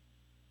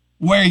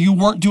where you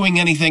weren't doing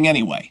anything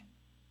anyway?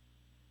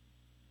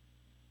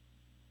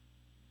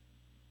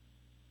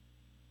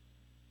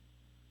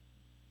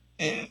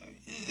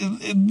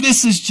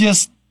 This is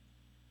just,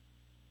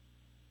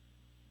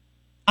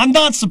 I'm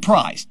not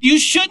surprised. You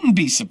shouldn't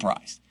be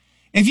surprised.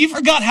 If you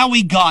forgot how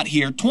we got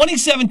here,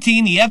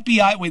 2017, the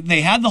FBI,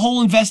 they had the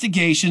whole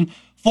investigation.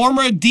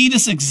 Former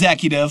Adidas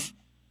executive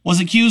was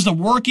accused of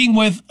working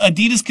with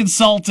Adidas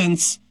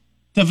consultants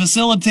to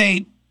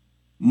facilitate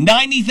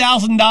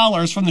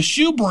 $90,000 from the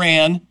shoe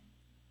brand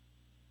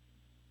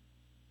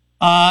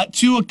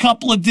to a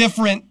couple of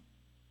different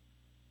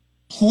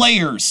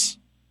players.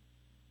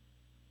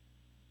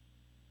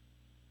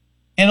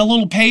 And a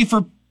little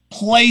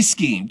pay-for-play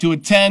scheme to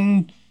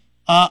attend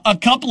a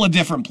couple of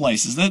different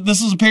places.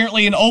 This is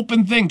apparently an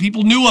open thing.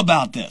 People knew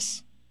about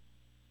this.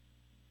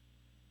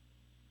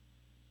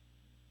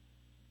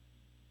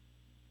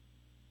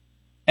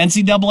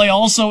 NCAA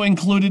also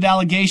included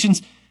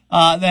allegations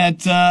that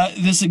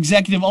this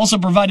executive also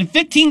provided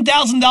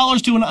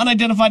 $15,000 to an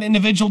unidentified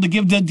individual to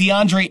give to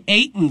DeAndre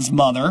Ayton's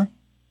mother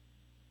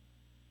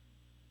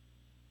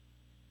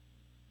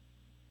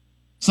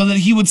so that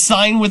he would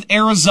sign with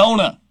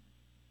Arizona.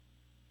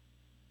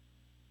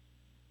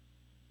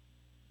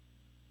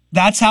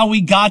 That's how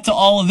we got to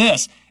all of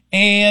this.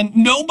 And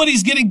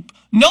nobody's getting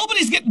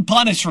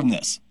punished from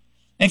this.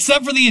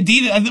 Except for the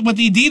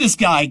Adidas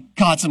guy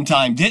caught some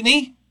time, didn't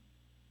he?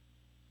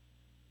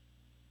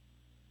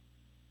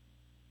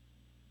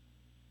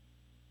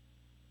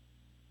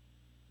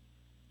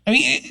 I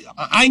mean,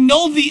 I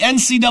know the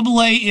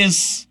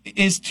NCAA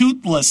is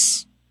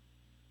toothless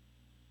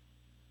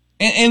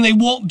and they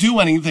won't do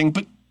anything,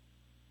 but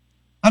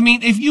I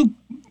mean, if you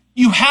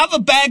have a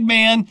bag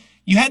man,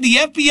 you had the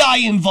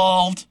FBI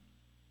involved,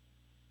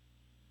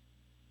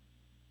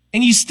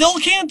 and you still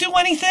can't do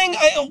anything,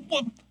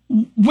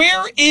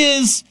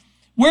 where's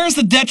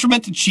the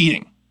detriment to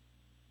cheating?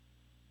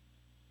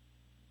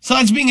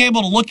 Besides being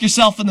able to look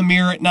yourself in the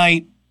mirror at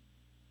night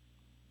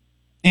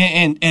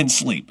and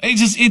sleep.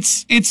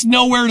 It's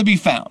nowhere to be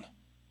found.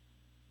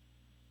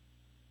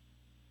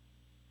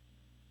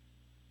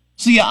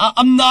 So yeah,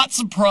 I'm not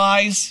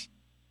surprised.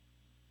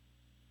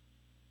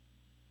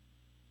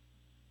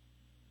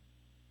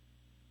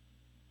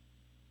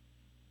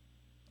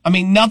 I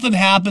mean, nothing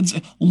happens.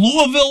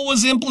 Louisville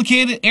was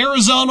implicated.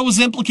 Arizona was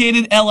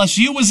implicated.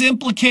 LSU was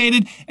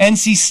implicated.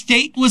 NC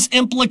State was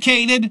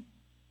implicated.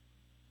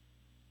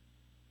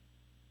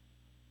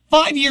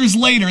 5 years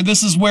later,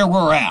 this is where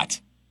we're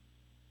at.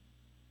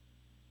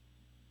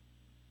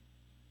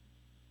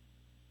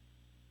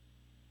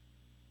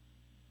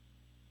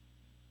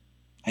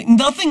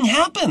 Nothing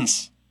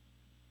happens.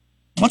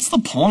 What's the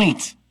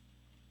point?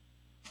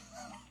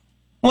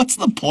 What's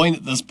the point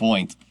at this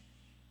point?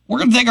 We're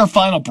going to take our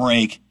final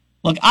break.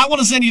 Look, I want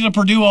to send you to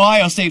Purdue,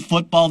 Ohio State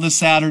football this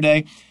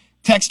Saturday.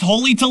 Text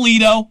Holy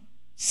Toledo,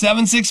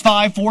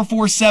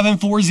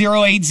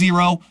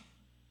 765-447-4080.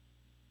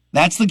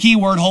 That's the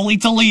keyword, Holy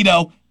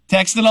Toledo.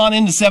 Text it on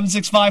into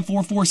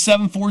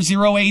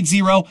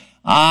 765-447-4080.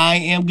 I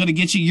am going to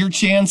get you your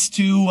chance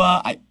to...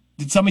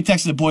 did somebody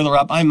text the boiler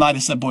up? I might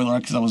have said boiler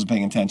up because I wasn't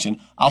paying attention.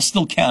 I'll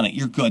still count it.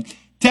 You're good.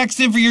 Text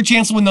in for your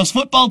chance to win those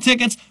football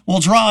tickets.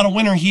 We'll draw out a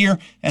winner here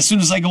as soon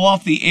as I go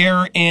off the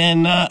air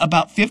in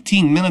about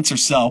 15 minutes or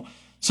so.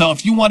 So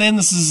if you want in,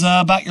 this is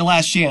about your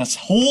last chance.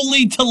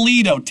 Holy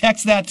Toledo.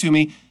 Text that to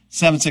me,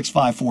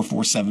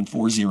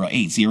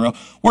 765-447-4080.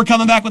 We're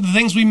coming back with the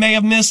things we may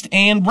have missed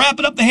and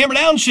wrapping up the Hammer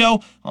Down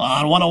Show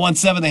on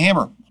 1017 The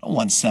Hammer.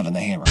 1017 The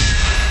Hammer.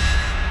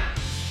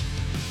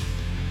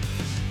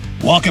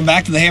 Welcome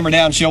back to the Hammer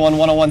Down Show on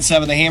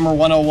 1017 The Hammer,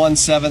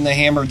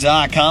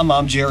 1017thehammer.com.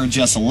 I'm Jared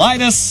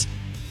Jesselaitis.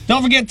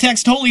 Don't forget,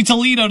 text Holy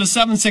Toledo to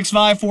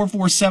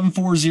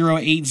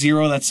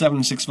 765-447-4080. That's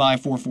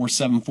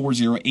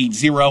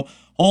 765-447-4080.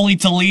 Holy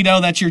Toledo,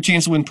 that's your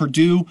chance to win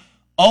Purdue,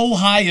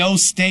 Ohio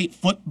State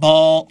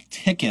football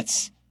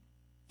tickets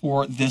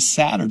for this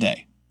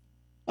Saturday.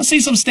 I see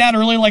some stat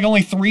earlier, like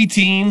only 3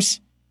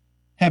 teams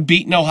have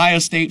beaten Ohio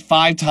State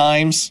 5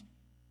 times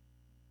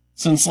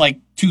since like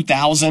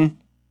 2000.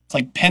 It's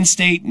like Penn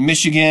State,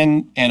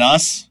 Michigan, and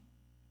us.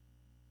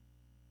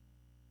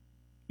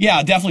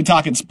 Yeah, definitely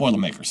talking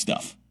Spoilermaker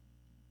stuff.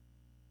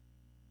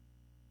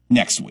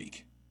 Next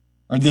week.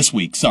 Or this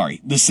week,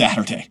 sorry. This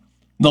Saturday.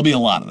 There'll be a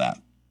lot of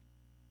that.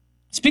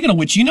 Speaking of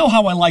which, you know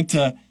how I like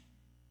to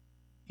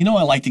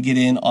get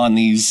in on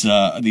these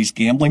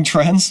gambling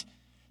trends?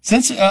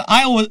 Since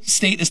Iowa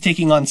State is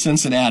taking on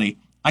Cincinnati,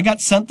 I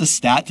got sent the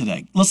stat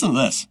today. Listen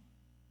to this.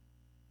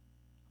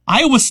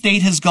 Iowa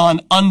State has gone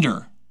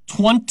under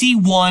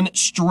 21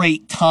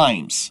 straight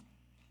times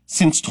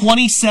since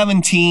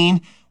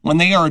 2017 when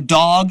they are a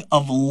dog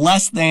of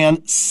less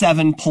than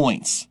 7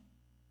 points.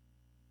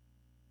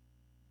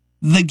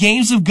 The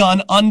games have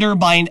gone under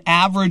by an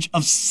average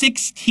of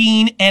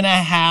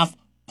 16.5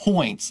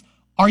 points.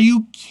 Are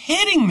you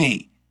kidding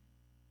me?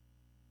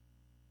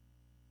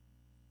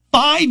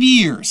 5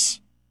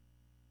 years.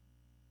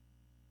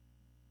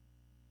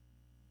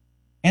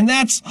 And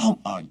that's, oh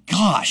my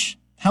gosh,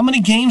 how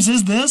many games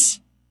is this?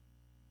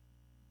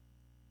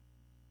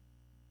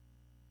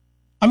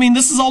 I mean,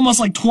 this is almost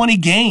like 20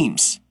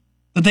 games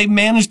that they've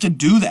managed to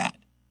do that.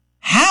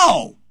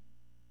 How?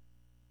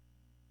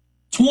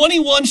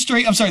 21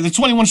 straight times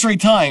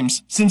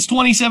since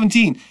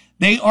 2017.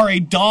 They are a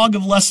dog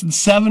of less than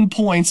 7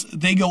 points.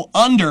 They go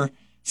under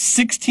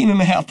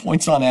 16.5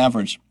 points on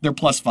average. They're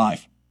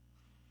 +5.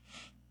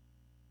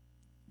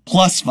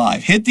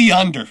 +5. Hit the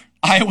under.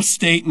 Iowa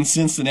State and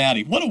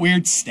Cincinnati. What a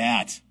weird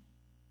stat.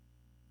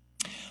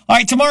 All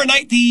right, tomorrow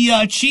night,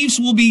 the Chiefs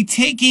will be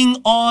taking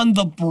on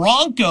the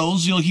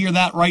Broncos. You'll hear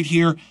that right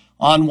here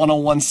on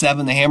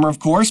 1017 The Hammer, of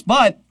course,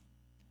 but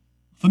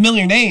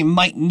familiar name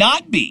might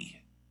not be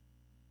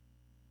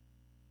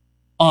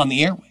on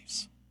the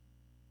airwaves.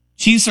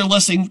 Chiefs are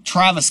listing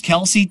Travis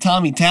Kelce,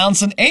 Tommy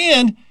Townsend,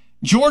 and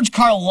George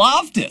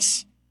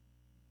Karlaftis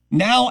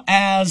now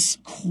as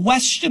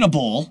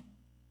questionable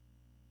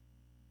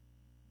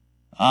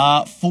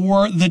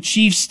for the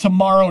Chiefs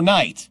tomorrow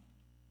night.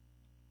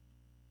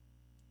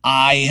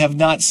 I have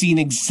not seen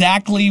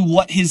exactly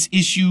what his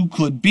issue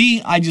could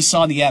be. I just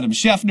saw the Adam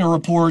Schefter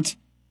report.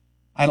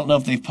 I don't know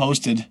if they've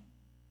posted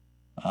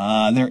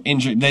their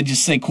injury. They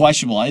just say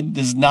questionable. It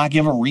does not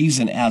give a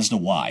reason as to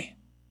why.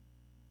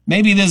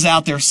 Maybe it is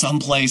out there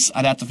someplace.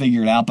 I'd have to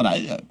figure it out,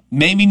 but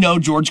maybe no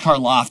George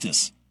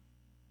Karlaftis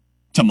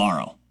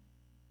tomorrow.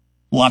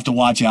 We'll have to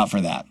watch out for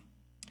that.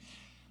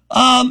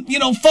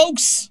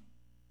 Folks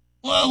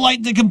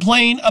like to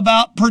complain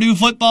about Purdue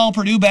football,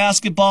 Purdue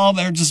basketball.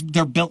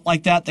 They're built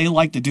like that. They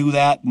like to do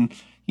that. And,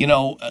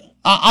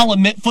 I'll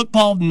admit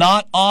football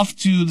not off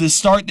to the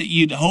start that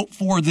you'd hope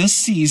for this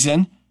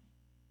season,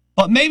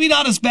 but maybe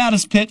not as bad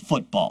as Pitt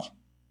football.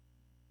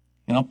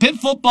 Pitt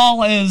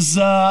football is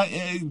a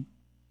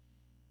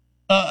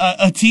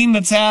team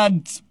that's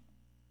had,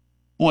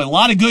 a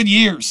lot of good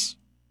years.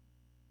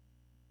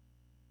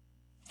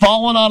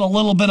 Fallen on a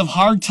little bit of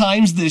hard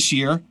times this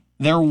year.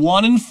 They're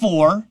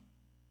 1-4.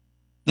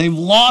 They've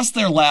lost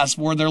their last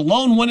 4. Their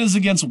lone win is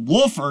against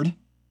Wofford.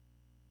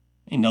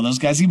 Those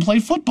guys even play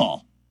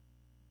football.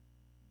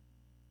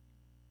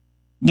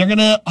 They're going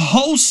to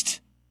host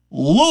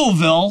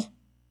Louisville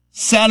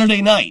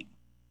Saturday night.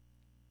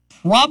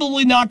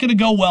 Probably not going to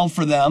go well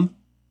for them.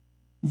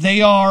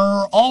 They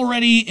are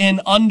already an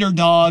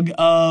underdog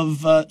of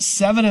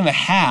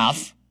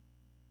 7.5.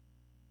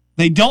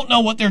 They don't know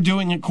what they're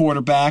doing at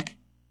quarterback.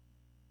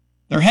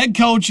 Their head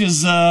coach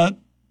is,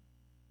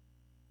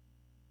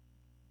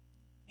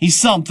 he's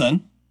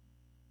something.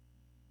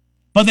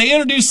 But they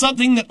introduced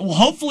something that will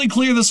hopefully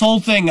clear this whole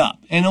thing up,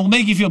 and it'll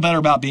make you feel better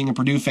about being a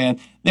Purdue fan.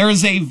 There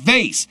is a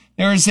vase.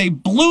 There is a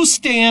blue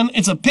stand.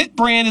 It's a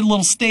Pitt-branded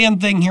little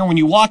stand thing here when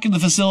you walk in the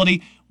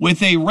facility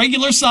with a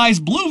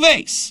regular-sized blue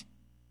vase.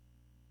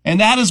 And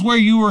that is where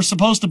you are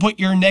supposed to put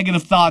your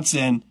negative thoughts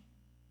in.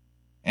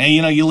 And,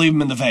 you leave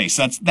them in the vase.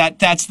 That's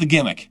the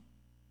gimmick.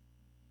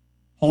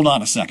 Hold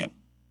on a second.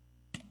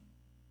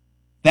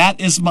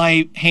 That is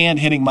my hand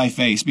hitting my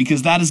face,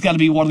 because that has got to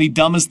be one of the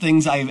dumbest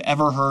things I have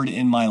ever heard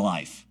in my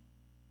life.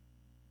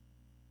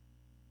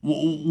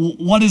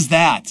 What is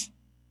that?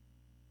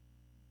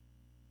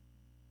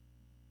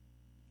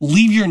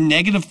 Leave your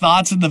negative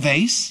thoughts in the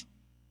vase?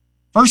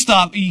 First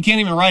off, you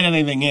can't even write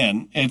anything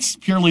in. It's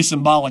purely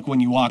symbolic when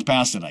you walk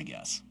past it, I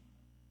guess.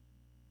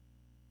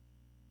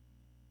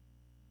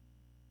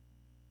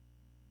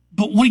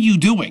 But what are you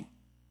doing?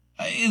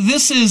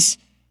 This is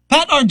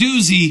Pat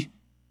Narduzzi.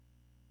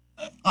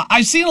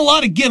 I've seen a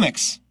lot of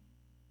gimmicks.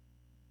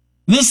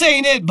 This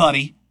ain't it,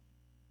 buddy.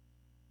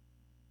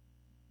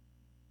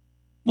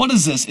 What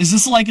is this? Is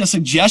this like a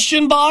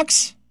suggestion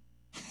box?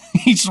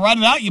 You just write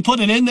it out, you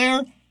put it in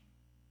there.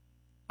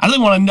 I really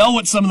want to know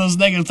what some of those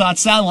negative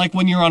thoughts sound like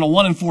when you're on a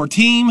 1-4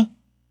 team.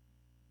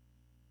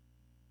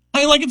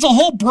 It's a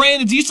whole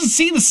brand. You used to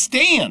see the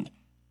stand.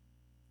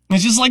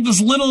 It's just like this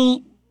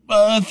little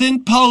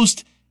thin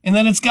post, and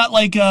then it's got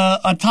like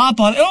a top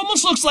on it. It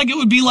almost looks like it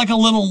would be like a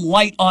little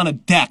light on a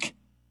deck,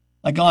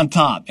 like on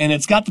top. And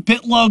it's got the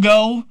Pitt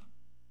logo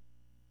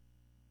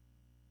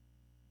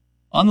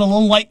on the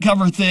little light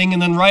cover thing,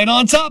 and then right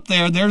on top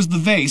there's the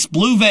vase,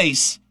 blue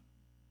vase.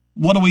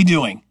 What are we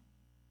doing?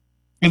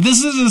 If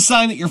this isn't a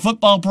sign that your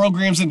football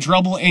program's in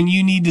trouble and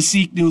you need to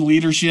seek new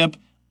leadership,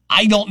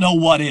 I don't know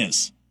what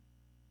is.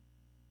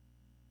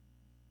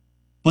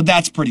 But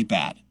that's pretty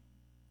bad.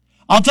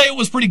 I'll tell you what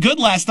was pretty good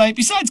last night.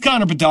 Besides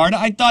Connor Bedard,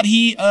 I thought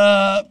he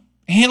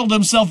handled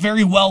himself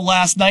very well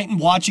last night in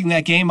watching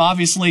that game.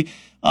 Obviously,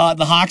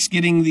 the Hawks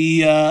getting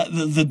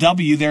the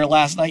W there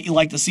last night. You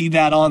like to see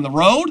that on the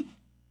road.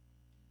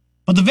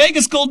 But the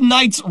Vegas Golden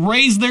Knights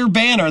raised their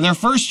banner, their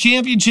first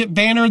championship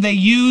banner. They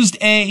used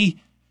a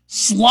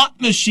slot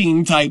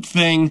machine type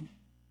thing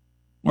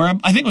where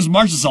I think it was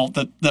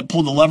Marchessault that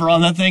pulled the lever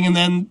on that thing, and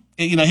then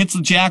hits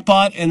the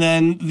jackpot, and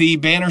then the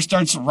banner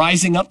starts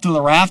rising up to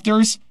the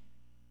rafters.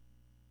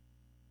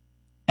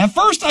 At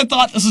first, I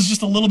thought this was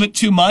just a little bit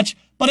too much,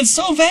 but it's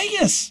so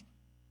Vegas.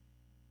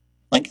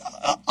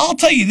 I'll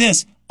tell you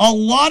this. A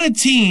lot of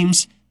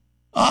teams,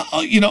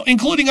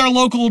 including our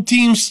local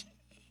teams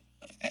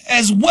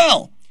as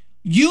well,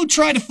 you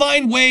try to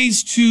find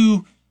ways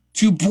to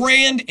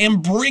brand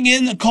and bring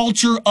in the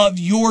culture of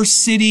your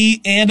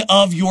city and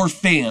of your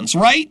fans,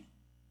 right?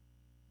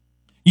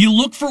 You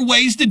look for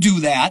ways to do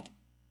that.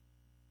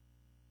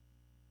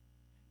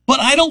 But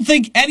I don't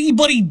think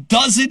anybody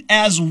does it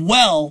as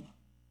well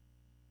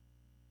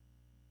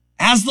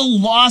as the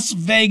Las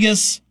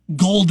Vegas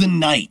Golden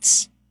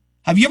Knights.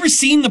 Have you ever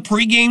seen the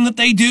pregame that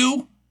they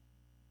do?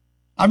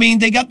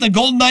 They got the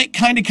Golden Knight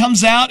kind of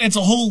comes out. It's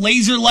a whole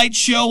laser light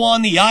show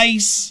on the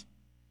ice.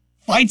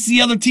 Fights the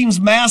other team's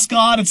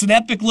mascot. It's an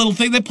epic little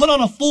thing. They put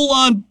on a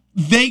full-on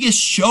Vegas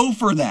show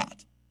for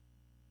that.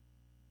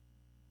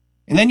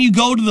 And then you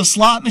go to the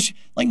slot machine.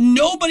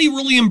 Nobody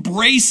really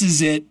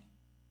embraces it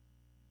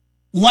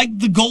like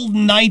the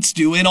Golden Knights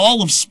do in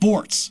all of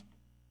sports.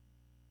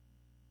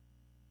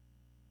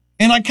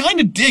 And I kind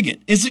of dig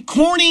it. Is it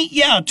corny?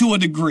 Yeah, to a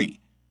degree.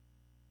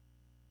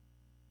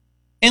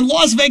 And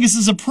Las Vegas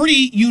is a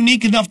pretty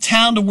unique enough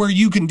town to where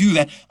you can do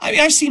that. I mean,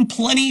 I've seen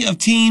plenty of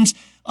teams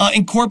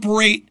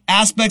incorporate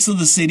aspects of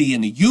the city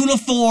into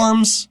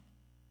uniforms,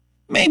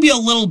 maybe a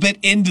little bit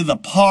into the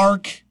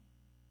park.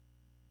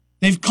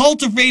 They've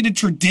cultivated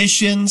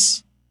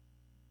traditions.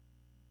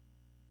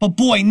 But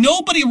boy,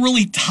 nobody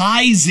really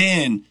ties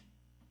in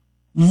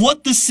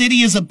what the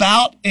city is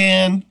about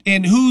and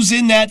who's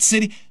in that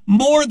city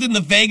more than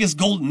the Vegas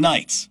Golden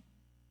Knights.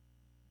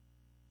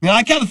 Now,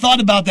 I kind of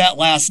thought about that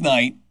last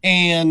night,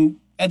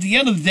 and at the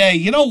end of the day,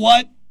 you know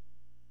what?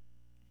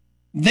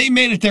 They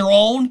made it their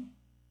own.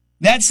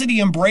 That city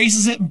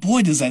embraces it, and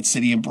boy, does that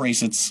city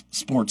embrace its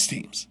sports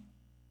teams.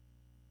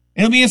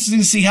 It'll be interesting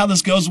to see how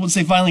this goes once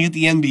they finally get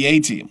the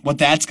NBA team, what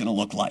that's going to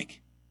look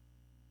like.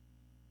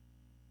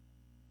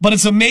 But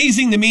it's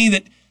amazing to me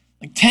that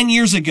like 10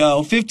 years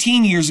ago,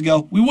 15 years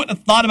ago, we wouldn't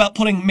have thought about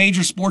putting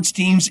major sports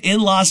teams in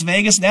Las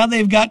Vegas. Now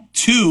they've got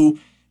two,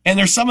 and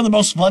they're some of the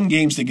most fun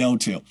games to go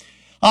to.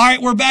 All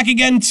right, we're back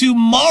again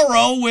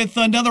tomorrow with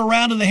another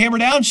round of the Hammer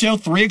Down Show,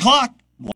 3 o'clock.